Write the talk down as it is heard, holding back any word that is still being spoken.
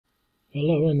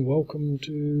Hello and welcome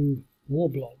to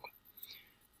Warblog.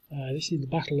 This is the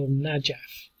Battle of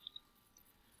Najaf.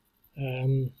 I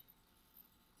haven't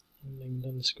even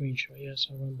done the screenshot yet,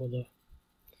 so I won't bother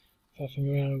faffing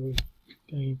around with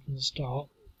going from the start.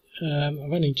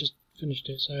 I've only just finished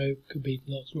it, so could be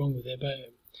lots wrong with it,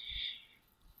 but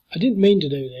I didn't mean to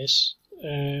do this.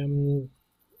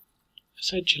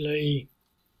 Essentially,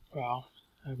 well,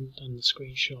 I haven't done the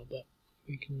screenshot, but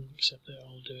we can accept that.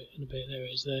 I'll do it in a bit. There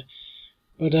it is there.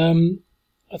 But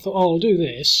I thought, oh, I'll do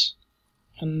this,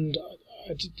 and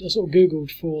I sort of googled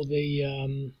for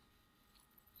the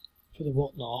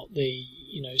whatnot,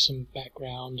 some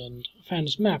background, and I found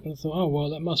this map, and I thought, oh well,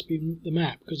 that must be the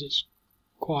map because it's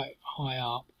quite high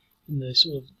up in the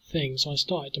sort of thing. So I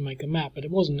started to make a map, but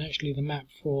it wasn't actually the map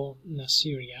for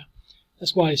Nasiriyah.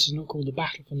 That's why this is not called the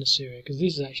Battle for Nasiriyah, because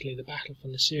this is actually the Battle for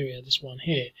Nasiriyah, this one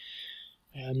here.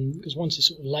 Because once it's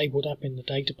sort of labelled up in the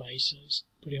database, it's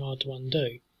pretty hard to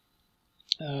undo.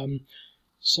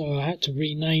 So I had to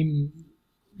rename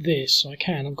this. So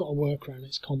I've got a workaround.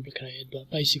 It's complicated, but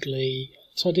basically,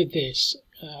 so I did this.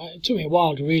 It took me a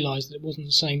while to realise that it wasn't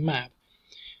the same map,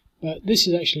 but this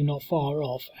is actually not far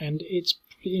off, and it's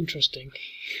pretty interesting.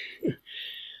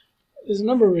 There's a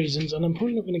number of reasons, and I'm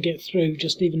probably not going to get through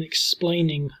just even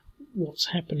explaining what's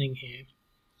happening here,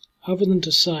 other than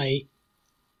to say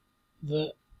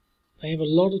that they have a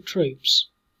lot of troops,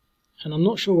 and I'm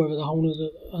not sure whether the whole of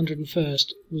the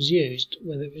 101st was used,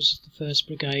 whether it was just the 1st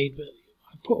Brigade, but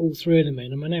I put all three of them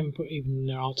in. I mean, I haven't put even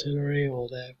their artillery or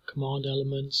their command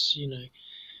elements.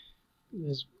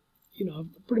 There's,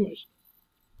 I've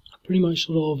pretty much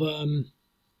sort of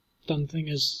done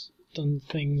things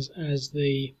as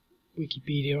the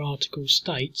Wikipedia article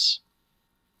states.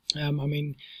 I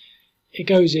mean, it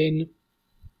goes in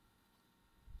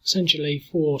essentially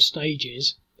 4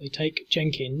 stages. They take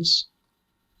Jenkins,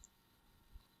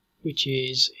 which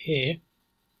is here,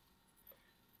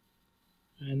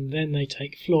 and then they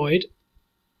take Floyd,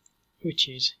 which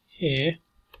is here,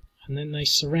 and then they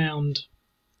surround.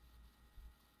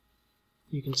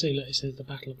 You can see, look, it says the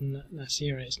Battle of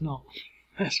Nasiriyah. It's not.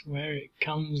 That's where it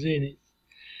comes in.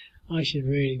 I should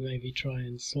really maybe try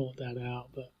and sort that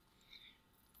out, but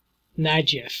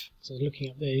Najaf. So looking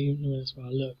up there, you know that's where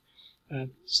I look.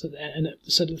 So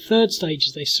the third stage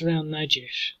is they surround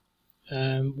Najaf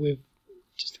with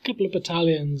just a couple of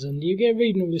battalions, and you get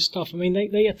reading all this stuff. I mean,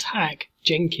 they attack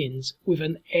Jenkins with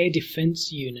an air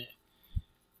defence unit,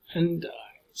 and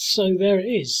so there it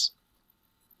is.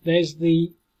 There's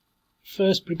the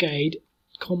 1st Brigade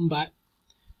Combat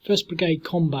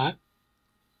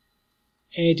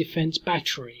Air Defence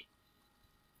Battery,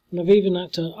 and I've even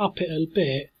had to up it a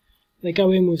bit. They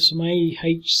go in with some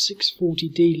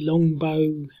AH-640D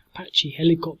longbow Apache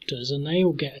helicopters, and they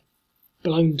all get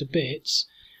blown to bits,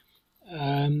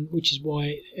 which is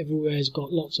why everywhere's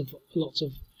got lots of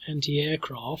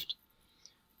anti-aircraft.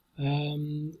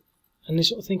 And they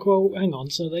sort of think, well, hang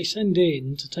on, so they send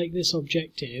in to take this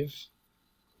objective,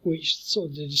 which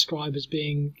sort of they describe as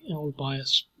being held by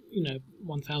us,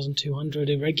 1,200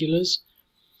 irregulars.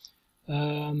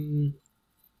 And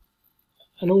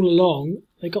all along,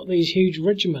 they got these huge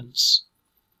regiments,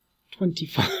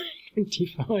 25.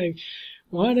 Why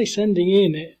are they sending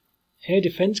in air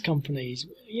defence companies?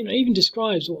 It even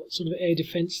describes what sort of air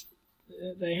defence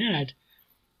they had.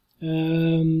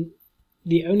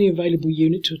 The only available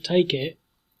unit to take it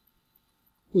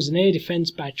was an air defence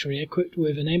battery equipped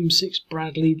with an M6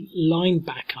 Bradley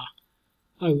linebacker.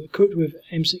 Equipped with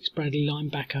M6 Bradley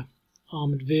linebacker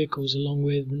armoured vehicles, along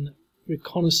with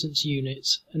reconnaissance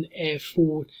units and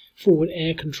forward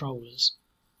air controllers.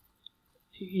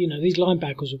 These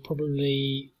linebackers were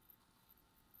probably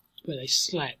where they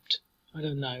slept. I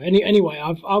don't know. Anyway,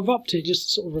 I've upped it just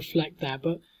to sort of reflect that,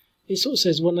 but it sort of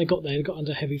says when they got there, they got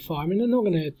under heavy fire. I mean, they're not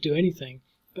going to do anything,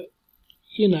 but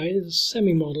it's a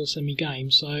semi-model,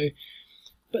 semi-game. So,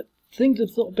 but the thing to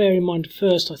bear in mind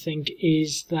first, I think,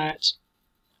 is that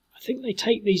I think they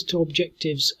take these 2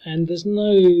 objectives, and there's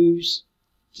no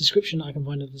description that I can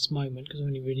find at this moment because I've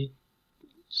only really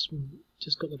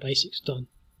just got the basics done.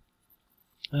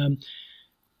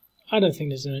 I don't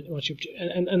think there's much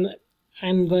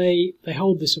and they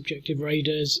hold this objective,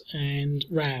 raiders and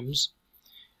rams.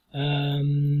 There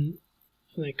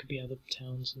could be other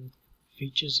towns and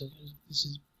features. This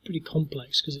is pretty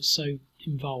complex because it's so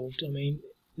involved. I mean,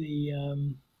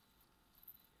 if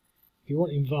you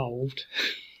want involved,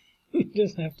 you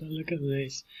just have to look at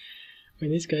this. I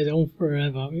mean, this goes on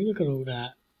forever. I mean, look at all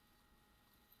that.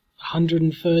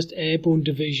 101st Airborne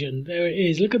Division. There it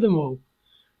is. Look at them all.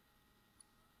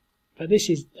 But this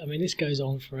goes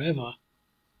on forever.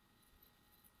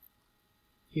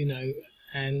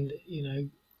 and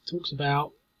talks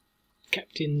about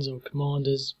captains or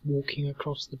commanders walking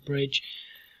across the bridge.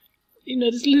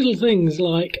 There's little things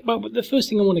like, but the first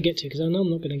thing I want to get to, because I know I'm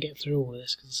not going to get through all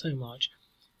this because there's so much.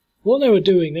 What they were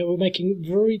doing, they were making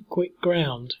very quick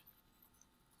ground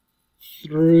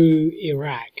through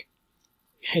Iraq,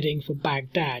 heading for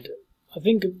Baghdad. I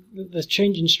think the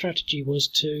change in strategy was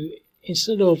to,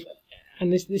 instead of,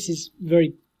 and this is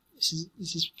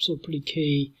sort of pretty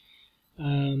key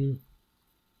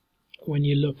when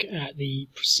you look at the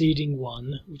preceding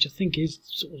one, which I think is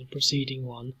sort of the preceding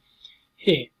one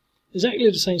here. Exactly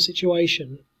the same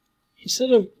situation.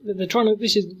 Instead of, they're trying to,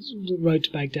 this is the road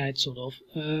to Baghdad sort of,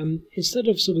 instead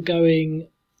of sort of going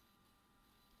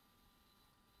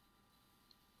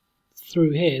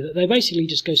through here, they basically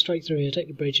just go straight through here, take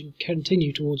the bridge and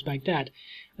continue towards Baghdad.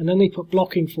 And then they put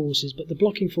blocking forces, but the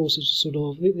blocking forces were sort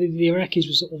of, the Iraqis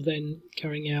were sort of then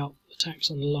carrying out attacks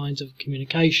on the lines of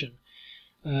communication.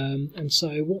 And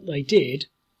so what they did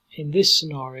in this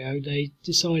scenario, they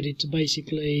decided to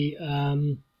basically,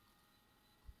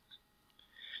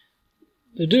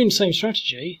 they're doing the same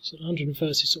strategy, so the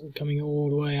 101st is sort of coming all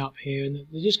the way up here, and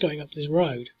they're just going up this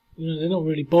road. They're not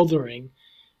really bothering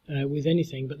with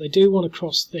anything, but they do want to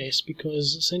cross this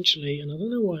because essentially, and I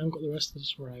don't know why I haven't got the rest of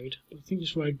this road, but I think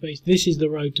this road this is the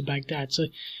road to Baghdad. So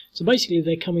basically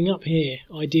they're coming up here,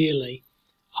 ideally,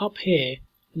 up here,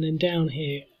 and then down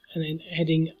here, and then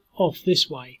heading off this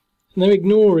way. And they're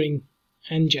ignoring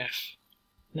Najaf.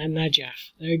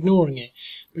 They're ignoring it.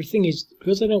 But the thing is,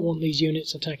 because they don't want these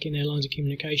units attacking their lines of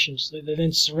communications, they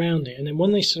then surround it. And then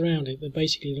when they surround it, they're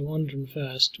basically the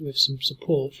 101st with some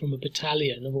support from a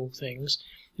battalion of all things,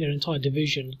 an entire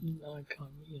division. I can't,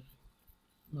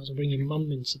 might as well bring your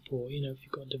mum in support. If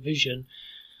you've got a division,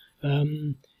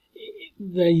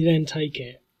 they then take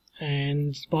it,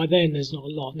 and by then there's not a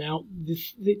lot. Now,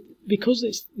 because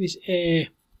it's this air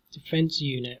defence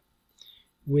unit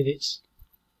with its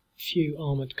few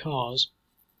armoured cars,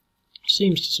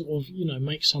 seems to sort of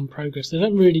make some progress. They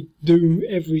don't really do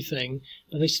everything,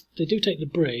 but they do take the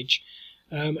bridge,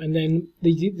 and then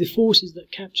the forces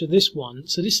that capture this one.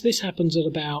 So this happens at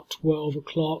about 12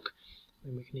 o'clock,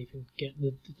 and we can even get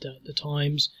the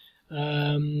times.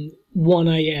 1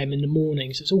 a.m. in the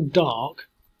morning, so it's all dark.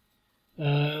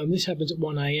 This happens at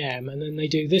 1 a.m. and then they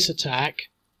do this attack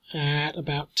at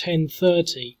about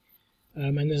 10:30.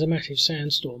 And there's a massive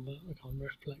sandstorm, but I can't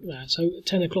reflect that. So at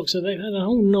 10 o'clock, so they've had a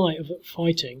whole night of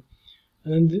fighting.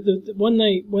 And then when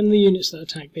the units that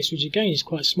attack this, which again is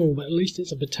quite small, but at least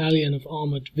it's a battalion of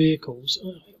armoured vehicles,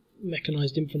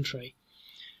 mechanised infantry,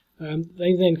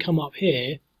 they then come up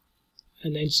here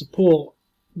and then support,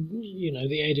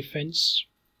 the air defence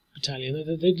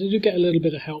battalion. They do get a little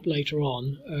bit of help later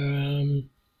on.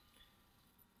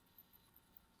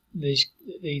 The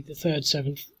 3rd,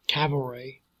 7th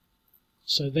Cavalry.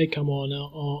 So they come on,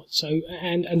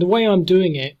 and the way I'm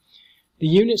doing it, the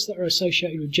units that are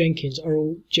associated with Jenkins are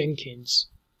all Jenkins.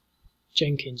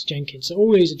 So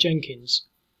all these are Jenkins.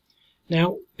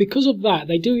 Now, because of that,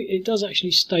 it does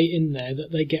actually state in there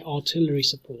that they get artillery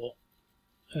support.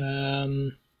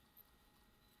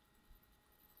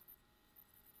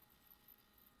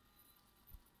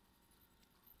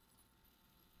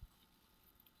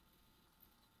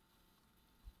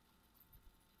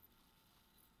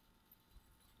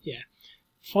 Yeah.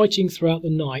 Fighting throughout the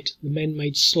night, the men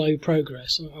made slow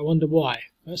progress. I wonder why.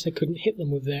 Perhaps they couldn't hit them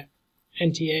with their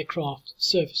anti-aircraft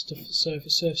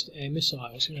surface-to-air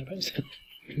missiles. Perhaps they're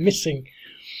missing.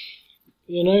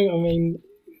 I mean,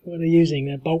 what are they using?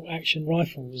 They're bolt-action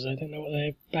rifles. I don't know what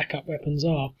their backup weapons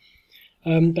are.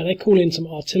 But they call in some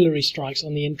artillery strikes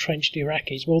on the entrenched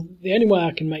Iraqis. Well, the only way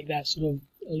I can make that sort of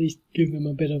at least give them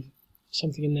a bit of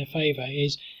something in their favour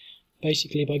is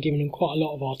basically by giving them quite a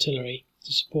lot of artillery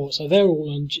to support. So they're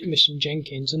all on mission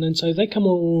Jenkins, and then so they come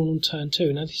on turn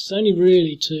 2. Now this is only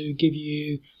really to give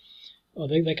you,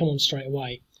 they come on straight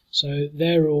away. So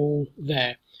they're all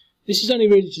there. This is only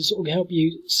really to sort of help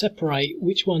you separate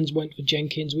which ones went for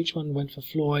Jenkins, which one went for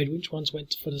Floyd, which ones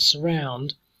went for the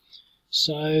surround.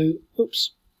 So,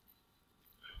 oops,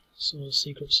 sort of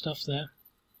secret stuff there.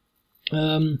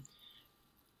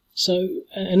 So,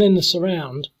 and then the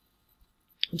surround.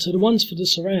 And so the ones for the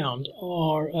surround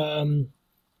are,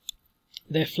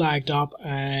 they're flagged up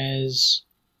as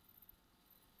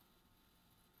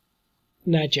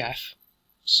Najaf.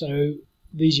 So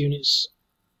these units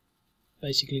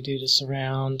basically do the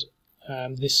surround.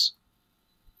 This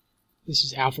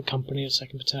is Alpha Company of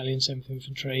 2nd Battalion, 7th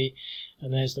Infantry,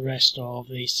 and there's the rest of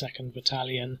the 2nd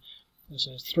Battalion. So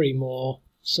there's 3 more.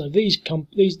 So these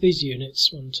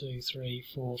units, 1, 2, 3,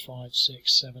 4, 5,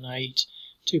 6, 7, 8.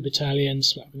 2 battalions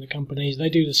split up into companies. They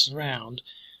do the surround,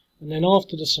 and then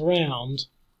after the surround,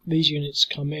 these units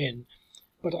come in.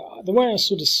 But the way I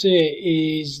sort of see it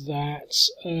is that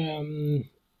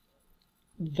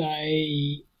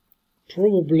they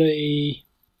probably,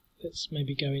 let's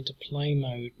maybe go into play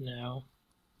mode now,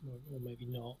 or maybe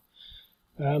not.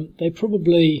 They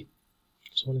probably,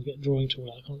 just want to get a drawing tool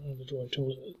out. I can't have a drawing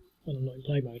tool when I'm not in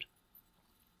play mode.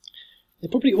 They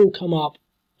probably all come up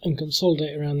and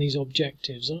consolidate around these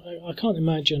objectives. I can't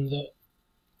imagine that,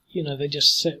 you know, they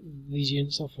just set these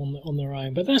units off on their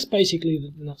own. But that's basically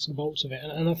the nuts and bolts of it.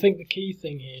 And I think the key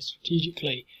thing here,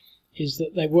 strategically, is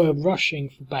that they were rushing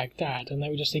for Baghdad and they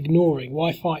were just ignoring,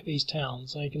 why fight these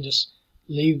towns? They can just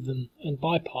leave them and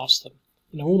bypass them.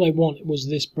 You know, all they want was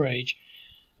this bridge.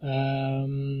 Let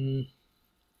me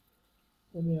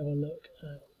have a look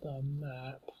at the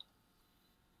map.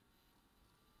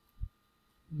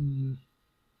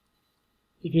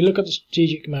 If you look at the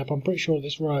strategic map, I'm pretty sure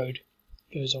this road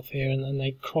goes off here and then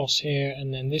they cross here,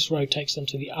 and then this road takes them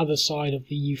to the other side of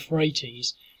the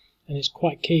Euphrates, and it's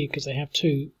quite key because they have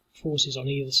 2 forces on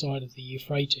either side of the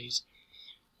Euphrates,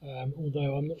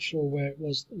 although I'm not sure where it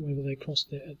was, whether they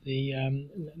crossed it at the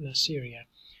Nasiriyah.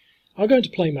 I'll go into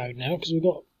play mode now because we've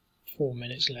got 4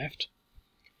 minutes left.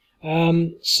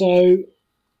 So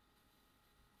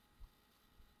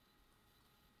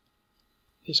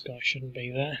this guy shouldn't be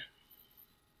there.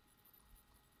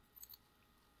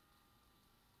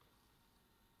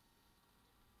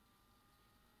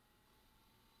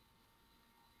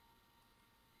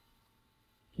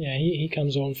 Yeah, he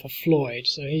comes on for Floyd,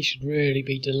 so he should really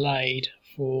be delayed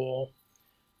for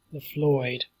the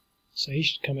Floyd. So he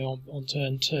should come on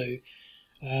turn 2.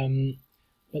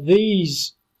 But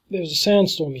these, there was a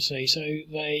sandstorm, you see, so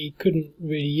they couldn't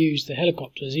really use the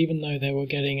helicopters, even though they were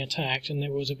getting attacked, and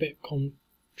it was a bit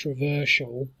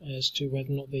controversial as to whether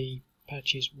or not the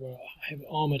Apaches were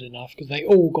armoured enough, because they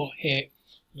all got hit,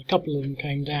 and a couple of them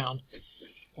came down,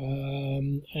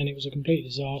 and it was a complete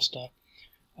disaster.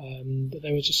 But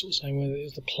they were just sort of saying whether it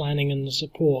was the planning and the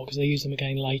support, because they used them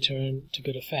again later and to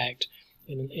good effect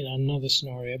in another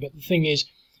scenario. But the thing is,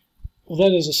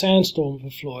 although there's a sandstorm for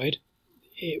Floyd,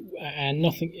 and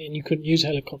you couldn't use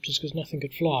helicopters because nothing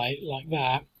could fly like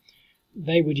that,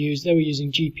 they were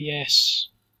using GPS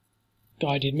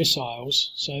guided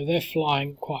missiles, so they're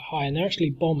flying quite high, and they're actually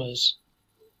bombers.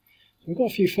 So we've got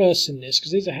a few firsts in this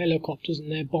because these are helicopters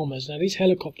and they're bombers. Now these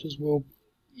helicopters will,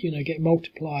 you know, get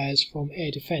multipliers from air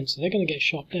defence, so they're going to get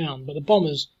shot down. But the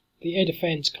bombers, the air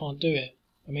defence can't do it.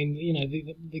 I mean, you know,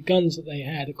 the guns that they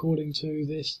had, according to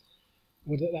this,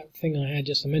 that thing I had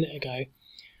just a minute ago,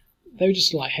 they were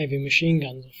just like heavy machine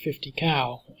guns, 50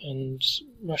 cal, and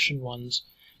Russian ones,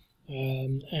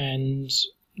 and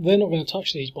they're not going to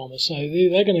touch these bombers. So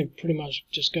they're going to pretty much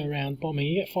just go around bombing.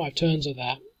 You get 5 turns of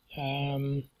that.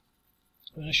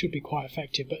 They should be quite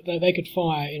effective, but they could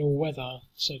fire in all weather,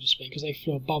 so to speak, because they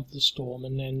flew above the storm,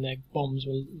 and then their bombs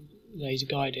were laser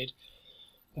guided,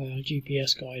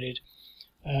 GPS guided.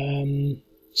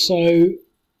 So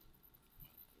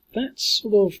that's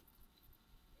sort of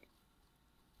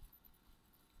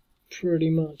pretty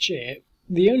much it.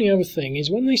 The only other thing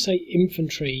is when they say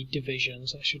infantry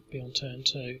divisions, that should be on turn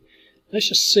 2. Let's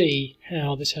just see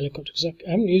how this helicopter, because I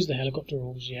haven't used the helicopter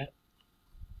rules yet.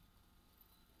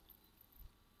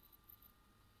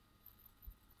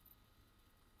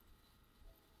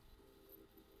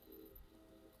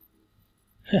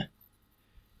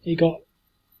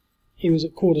 He was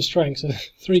at quarter strength, so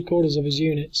 3/4 of his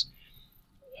units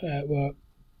were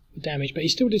damaged, but he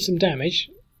still did some damage,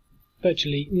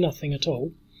 virtually nothing at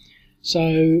all.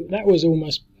 So that was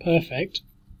almost perfect,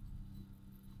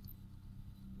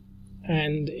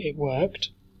 and it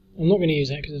worked. I'm not going to use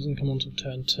that because it doesn't come on until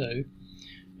turn 2,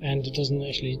 and it doesn't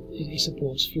actually. It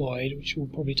supports Floyd, which will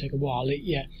probably take a while. But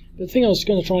the thing I was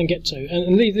going to try and get to,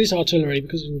 and this artillery,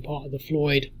 because it was part of the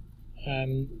Floyd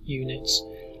units,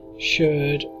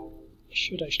 should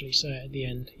actually say it at the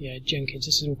end. Yeah, Jenkins.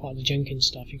 This is all part of the Jenkins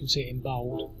stuff. You can see it in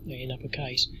bold, in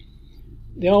uppercase.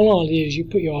 The whole idea is you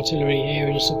put your artillery here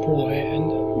and you support it, and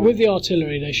with the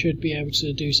artillery they should be able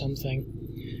to do something.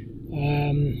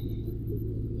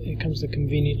 Here comes the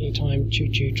conveniently timed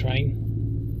choo-choo train.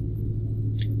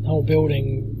 The whole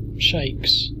building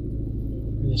shakes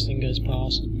when this thing goes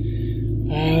past.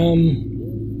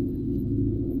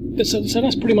 So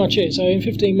that's pretty much it. So in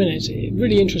 15 minutes,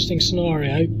 really interesting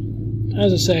scenario.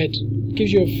 As I said,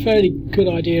 gives you a fairly good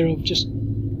idea of just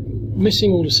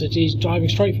missing all the cities, driving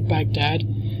straight for Baghdad,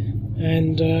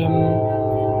 and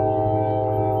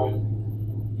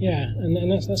yeah,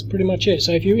 and that's pretty much it.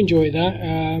 So if you enjoy that,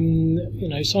 you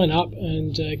know, sign up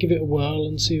and give it a whirl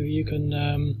and see if you can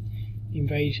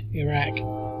invade Iraq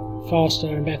faster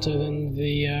and better than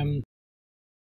the